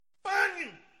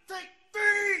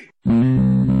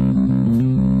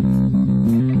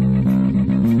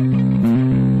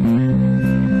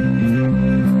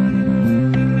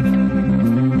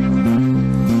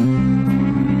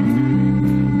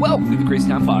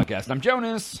podcast. I'm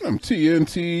Jonas. I'm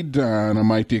TNT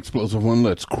Dynamite, the explosive one.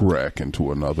 Let's crack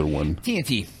into another one.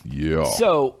 TNT. Yeah.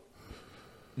 So,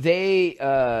 they,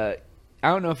 I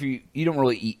don't know if you don't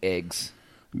really eat eggs.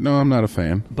 No, I'm not a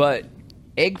fan. But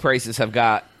egg prices have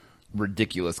got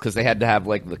ridiculous because they had to have,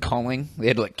 like, the culling. They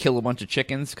had to, like, kill a bunch of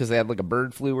chickens because they had, like, a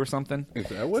bird flu or something. Is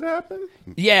that what happened?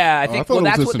 Yeah, I think, well,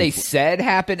 that's what they infl- said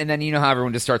happened. And then you know how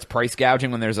everyone just starts price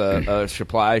gouging when there's a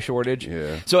supply shortage?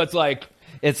 Yeah. So it's like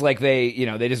they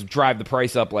just drive the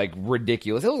price up like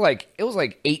ridiculous. It was like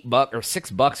 $8 or $6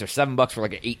 or $7 for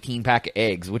like an 18 pack of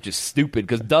eggs, which is stupid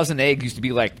because a dozen eggs used to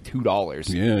be like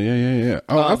 $2. Yeah.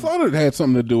 Oh, I thought it had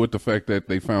something to do with the fact that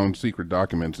they found secret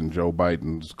documents in Joe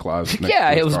Biden's closet.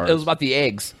 Yeah, it was about the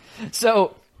eggs.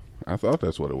 So I thought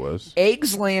that's what it was.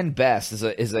 Eggs Land Best is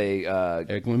a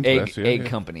egg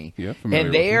company. Yeah,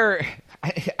 and they're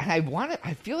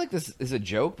I feel like this is a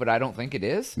joke, but I don't think it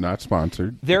is. Not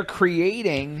sponsored. They're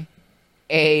creating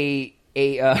a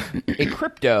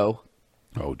crypto.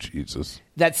 Oh Jesus!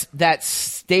 That's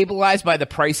stabilized by the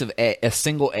price of a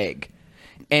single egg,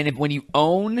 and when you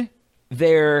own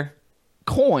their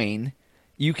coin,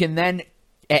 you can then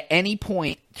at any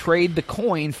point trade the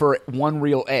coin for one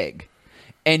real egg,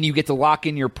 and you get to lock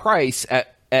in your price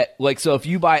at like, so if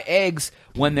you buy eggs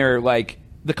when they're like,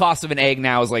 the cost of an egg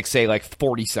now is like, say, like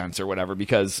 40 cents or whatever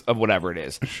because of whatever it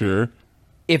is. Sure.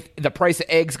 If the price of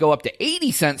eggs go up to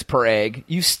 80 cents per egg,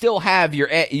 you still have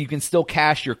you can still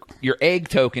cash your egg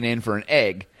token in for an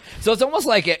egg. So it's almost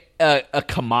like a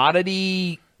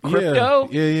commodity crypto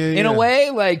in a way.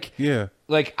 Like,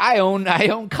 like I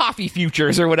own coffee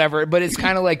futures or whatever, but it's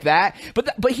kind of like that.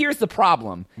 But here's the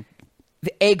problem.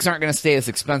 The eggs aren't going to stay as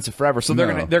expensive forever, so they're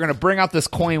going to bring out this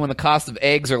coin when the cost of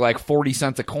eggs are like 40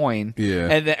 cents a coin,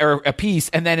 or a piece,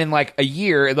 and then in like a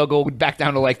year they'll go back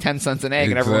down to like 10 cents an egg,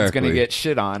 and everyone's going to get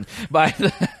shit on.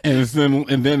 And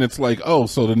then it's like, oh,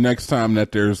 so the next time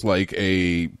that there's like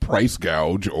a price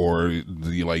gouge or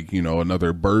the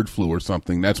another bird flu or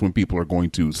something, that's when people are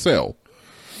going to sell,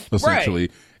 essentially.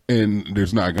 Right. And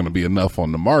there's not going to be enough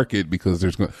on the market because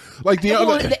there's going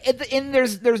and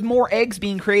there's more eggs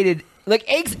being created. Like,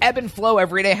 eggs ebb and flow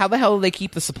every day. How the hell do they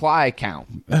keep the supply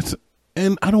count?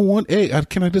 And I don't want egg.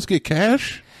 Can I just get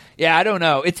cash? Yeah, I don't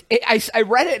know. I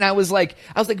read it and I was like,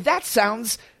 that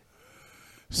sounds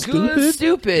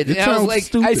stupid. And I was like,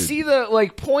 stupid. I see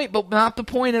the point, but not the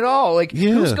point at all. Like,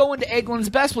 who's going to Eggland's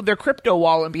Best with their crypto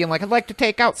wallet and being like, I'd like to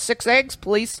take out 6 eggs,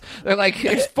 please? They're like,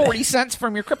 there's 40 cents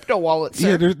from your crypto wallet,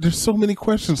 sir. Yeah, there's so many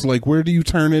questions. Like, where do you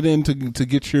turn it in to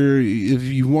get if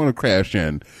you want to crash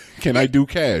in? Can I do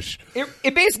cash?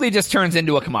 It basically just turns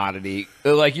into a commodity.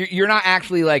 Like, you're not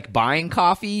actually like buying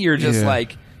coffee. You're just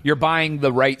like, you're buying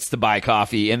the rights to buy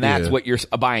coffee, and that's what you're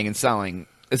buying and selling.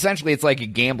 Essentially, it's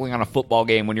like gambling on a football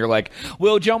game when you're like,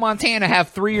 will Joe Montana have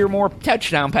 3 or more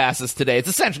touchdown passes today? It's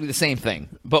essentially the same thing,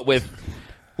 but will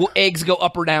eggs go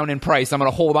up or down in price? I'm going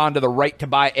to hold on to the right to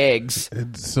buy eggs.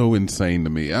 It's so insane to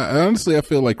me. Honestly, I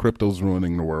feel like crypto's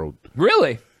ruining the world.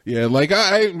 Really? Yeah, like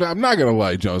I'm not gonna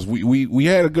lie, Jones. We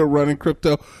had a good run in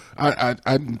crypto.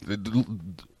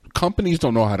 Companies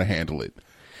don't know how to handle it.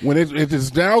 When it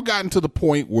has now gotten to the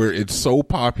point where it's so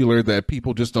popular that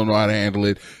people just don't know how to handle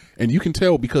it, and you can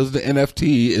tell because the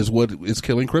NFT is what is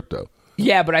killing crypto.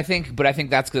 Yeah, but I think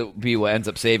that's gonna be what ends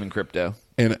up saving crypto.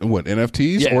 And what,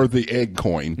 NFTs or the egg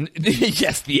coin?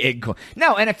 Yes, the egg coin.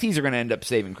 No, NFTs are going to end up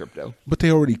saving crypto. But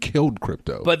they already killed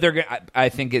crypto. But they're going. I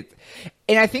think it.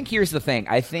 And I think here's the thing.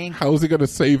 I think how is it going to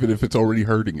save it if it's already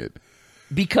hurting it?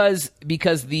 Because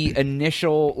the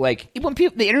initial when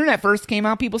the internet first came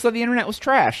out, people said the internet was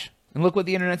trash. And look what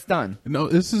the internet's done. No,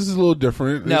 this is a little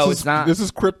different. It's not. This is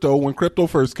crypto. When crypto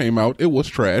first came out, it was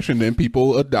trash, and then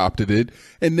people adopted it,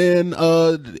 and then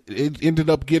it ended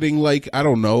up getting gout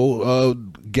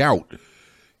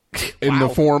in the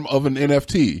form of an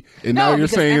NFT. And now you're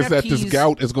saying is that this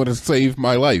gout is going to save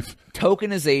my life.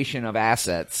 Tokenization of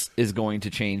assets is going to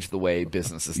change the way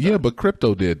business is done. Yeah, but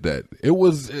crypto did that. It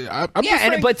was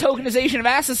but tokenization of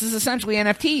assets is essentially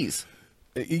NFTs.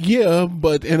 Yeah,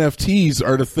 but NFTs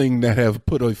are the thing that have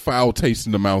put a foul taste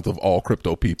in the mouth of all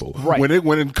crypto people. Right.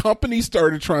 When companies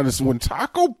started when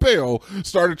Taco Bell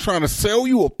started trying to sell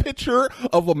you a picture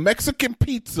of a Mexican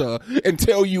pizza and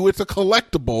tell you it's a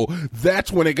collectible,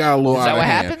 that's when it got a little out of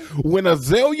hand. Happened? When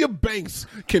Azalea Banks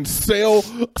can sell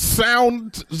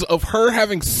sounds of her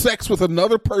having sex with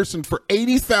another person for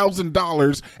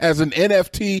 $80,000 as an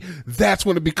NFT, that's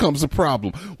when it becomes a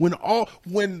problem. When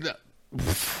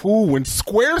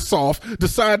Squaresoft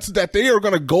decides that they are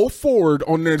going to go forward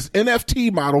on this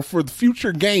NFT model for the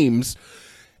future games,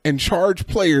 and charge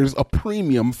players a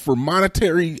premium for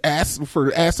monetary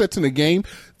for assets in the game,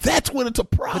 that's when it's a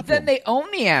problem. But then they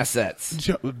own the assets.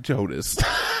 Jonas.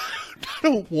 I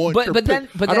don't want but your then,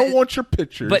 I don't want your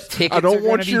pictures. But tickets I don't are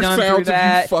want be your done sounds through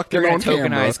that. of you fucking They're on going to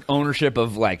tokenize camera. ownership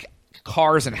of like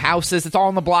cars and houses. It's all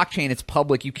on the blockchain. It's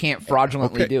public. You can't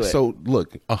fraudulently do it. So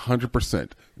look,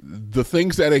 100%. The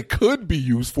things that it could be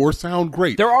used for sound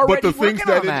great. They're already but the things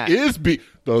working on that that. it is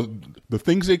the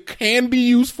things it can be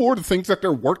used for, the things that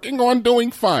they're working on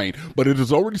doing, fine. But it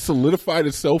has already solidified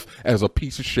itself as a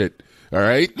piece of shit. All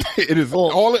right, it is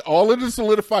all it is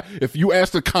solidified. If you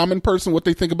ask the common person what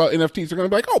they think about NFTs, they're going to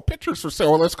be like, "Oh, pictures for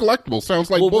sale, that's collectible."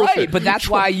 Sounds like bullshit. Right, but that's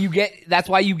why you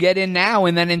get in now,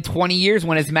 and then in 20 years,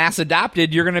 when it's mass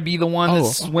adopted, you're going to be the one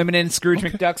that's swimming in Scrooge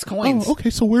McDuck's coins. Oh, okay.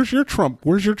 So where's your Trump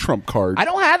card? I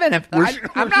don't have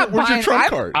NFT. I'm not where's buying. your Trump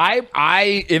card?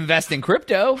 I invest in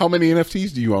crypto. How many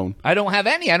NFTs do you own? I don't have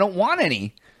any. I don't want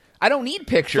any. I don't need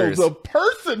pictures. So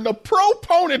the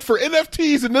proponent for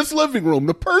NFTs in this living room,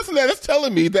 the person that is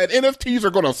telling me that NFTs are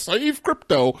going to save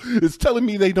crypto is telling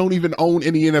me they don't even own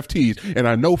any NFTs. And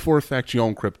I know for a fact you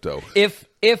own crypto. If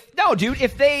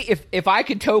I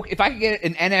could get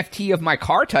an NFT of my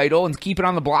car title and keep it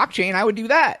on the blockchain, I would do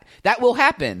that. That will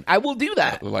happen. I will do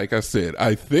that. Like I said,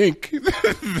 I think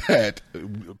that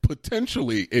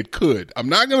potentially it could. I'm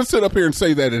not going to sit up here and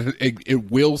say that it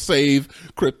will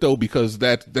save crypto because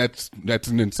that's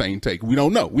an insane take. We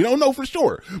don't know. We don't know for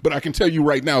sure. But I can tell you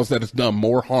right now is that it's done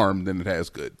more harm than it has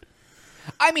good.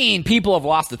 I mean, people have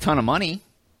lost a ton of money.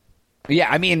 Yeah,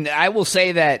 I mean, I will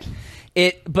say that.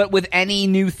 But with any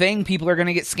new thing, people are going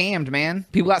to get scammed, man.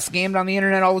 People got scammed on the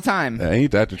internet all the time.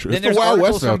 Ain't that the truth? Then there's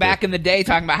articles from back in the day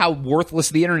talking about how worthless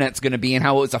the internet's going to be and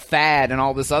how it's a fad and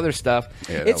all this other stuff.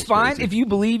 Yeah, it's fine crazy. If you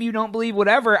believe, you don't believe,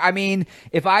 whatever. I mean,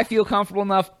 if I feel comfortable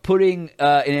enough putting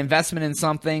an investment in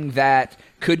something that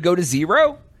could go to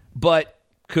zero, but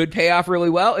could pay off really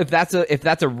well, if that's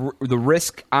the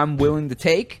risk I'm willing to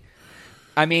take.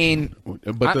 I mean,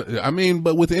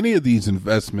 but with any of these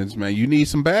investments, man, you need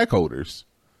some bag holders.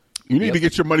 You need to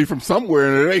get your money from somewhere,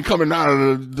 and it ain't coming out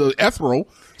of the ethereal.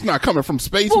 It's not coming from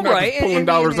space. You're not just pulling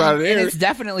dollars out of the air. And it's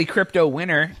definitely crypto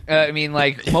winner. I mean,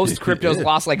 like most cryptos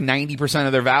lost like 90%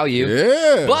 of their value.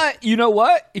 Yeah. But you know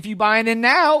what? If you buy it in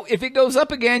now, if it goes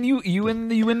up again, you win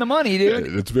the money, dude.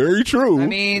 Yeah, it's very true. I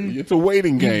mean, it's a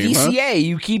waiting game. DCA,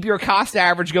 you keep your cost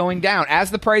average going down.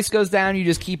 As the price goes down, you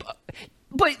just keep.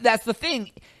 But that's the thing.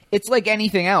 It's like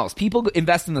anything else. People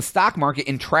invest in the stock market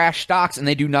in trash stocks and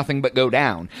they do nothing but go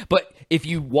down. But if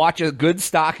you watch a good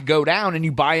stock go down and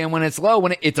you buy in when it's low,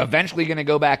 when it's eventually going to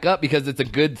go back up because it's a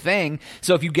good thing.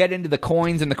 So if you get into the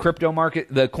coins and the crypto market,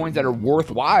 the coins that are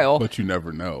worthwhile. But you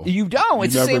never know. You don't.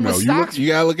 It's the same with stocks. You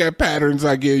got to look at patterns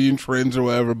I give you and trends or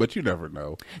whatever, but you never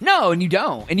know. No, and you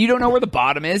don't. And you don't know where the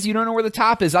bottom is. You don't know where the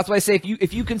top is. That's why I say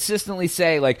if you consistently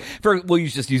say, like, we'll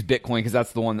just use Bitcoin because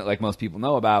that's the one that like most people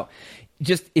know about.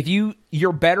 Just if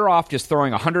you're better off just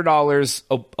throwing $100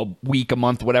 a week, a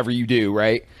month, whatever you do,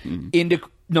 right? Into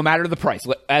no matter the price.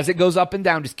 As it goes up and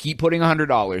down, just keep putting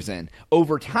 $100 in.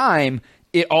 Over time,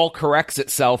 it all corrects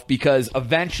itself because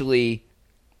eventually,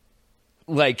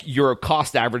 like, your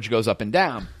cost average goes up and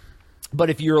down. But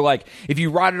if you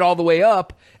ride it all the way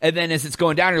up, and then as it's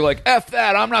going down, you're like, F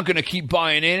that, I'm not going to keep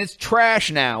buying in. It's trash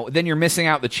now. Then you're missing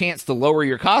out the chance to lower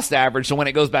your cost average. So when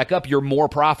it goes back up, you're more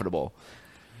profitable.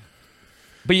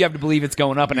 But you have to believe it's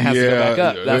going up and it has to go back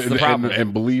up. That's the problem.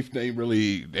 And belief ain't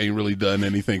really done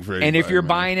anything for anybody. And if you're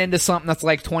buying into something that's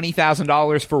like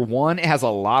 $20,000 for one, it has a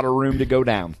lot of room to go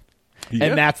down. Yeah.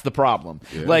 And that's the problem.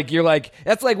 Yeah. Like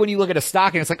that's like when you look at a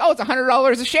stock and it's like, oh, it's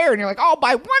 $100 a share, and you're like, oh, I'll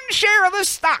buy one share of this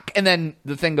stock, and then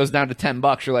the thing goes down to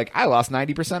 $10. You're like, I lost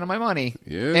 90% of my money,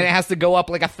 and it has to go up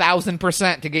like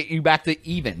 1,000% to get you back to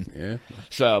even. Yeah.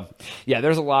 So yeah,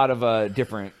 there's a lot of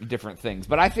different things,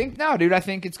 but I think I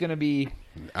think it's gonna be.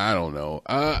 I don't know.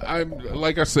 I'm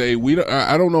like I say,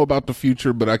 I don't know about the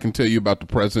future, but I can tell you about the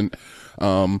present.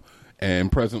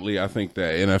 And presently, I think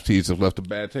that NFTs have left a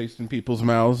bad taste in people's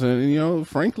mouths, and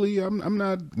frankly, I'm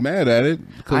not mad at it.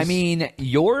 I mean,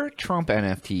 your Trump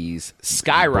NFTs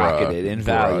skyrocketed in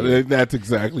value. That's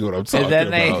exactly what I'm talking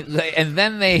about. And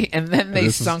then they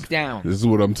sunk down. This is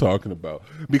what I'm talking about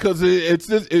because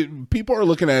people are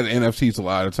looking at NFTs a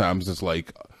lot of times. It's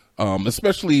like,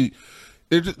 especially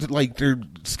they're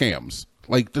scams.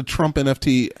 Like the Trump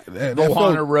NFT,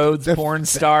 Lana Rhodes porn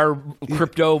star,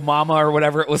 crypto mama, or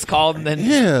whatever it was called, and then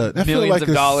millions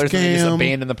of dollars, and they just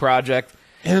abandoned the project.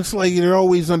 And it's like they're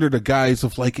always under the guise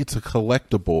of like it's a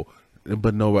collectible,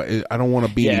 but no, I don't want a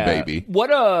Beanie Baby.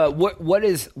 What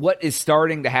is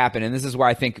starting to happen, and this is where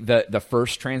I think the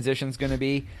first transition is going to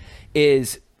be,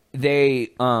 is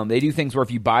they do things where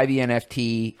if you buy the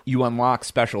NFT, you unlock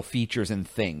special features and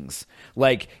things.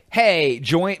 Like, hey,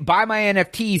 buy my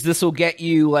NFTs, this will get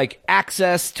you like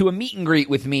access to a meet and greet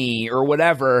with me or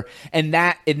whatever. And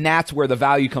that's where the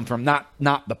value comes from, not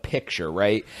the picture,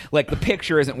 right? Like the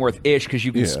picture isn't worth ish because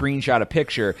you can screenshot a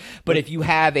picture. But if you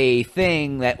have a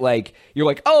thing that like you're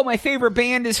like, oh, my favorite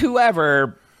band is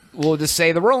whoever, we'll just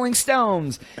say the Rolling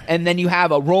Stones, and then you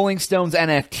have a Rolling Stones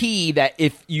NFT that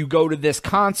if you go to this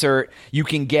concert, you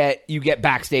get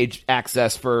backstage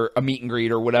access for a meet and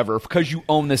greet or whatever because you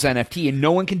own this NFT and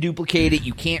no one can duplicate it.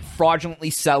 You can't fraudulently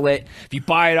sell it. If you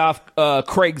buy it off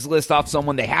Craigslist off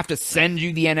someone, they have to send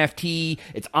you the NFT.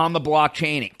 It's on the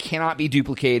blockchain. It cannot be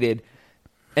duplicated.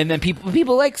 And then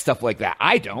people like stuff like that.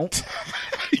 I don't.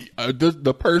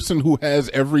 The person who has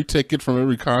every ticket from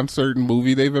every concert and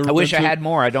movie they've ever been to. I wish I had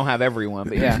more. I don't have everyone,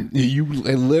 but yeah. You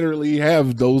literally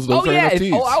have those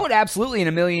NFTs. I would absolutely in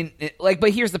a million.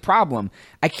 But here's the problem.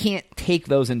 I can't take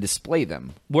those and display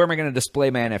them. Where am I going to display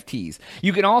my NFTs?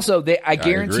 You can also, I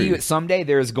guarantee you that someday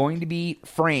there is going to be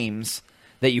frames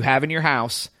that you have in your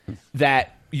house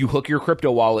that you hook your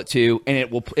crypto wallet to, and it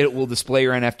will display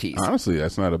your NFTs. Honestly,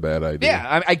 that's not a bad idea.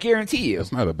 Yeah, I guarantee you.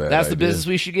 That's not a bad idea. That's the business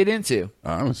we should get into.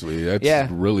 Honestly,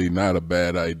 that's really not a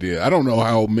bad idea. I don't know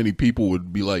how many people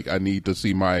would be like, I need to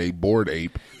see my Bored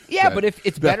Ape. Yeah, but if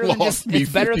it's better than just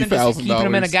keeping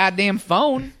them in a goddamn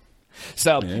phone.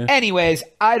 So, anyways,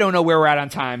 I don't know where we're at on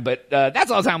time, but that's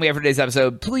all the time we have for today's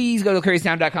episode. Please go to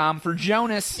crazytown.com for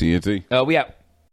Jonas. TNT. We out.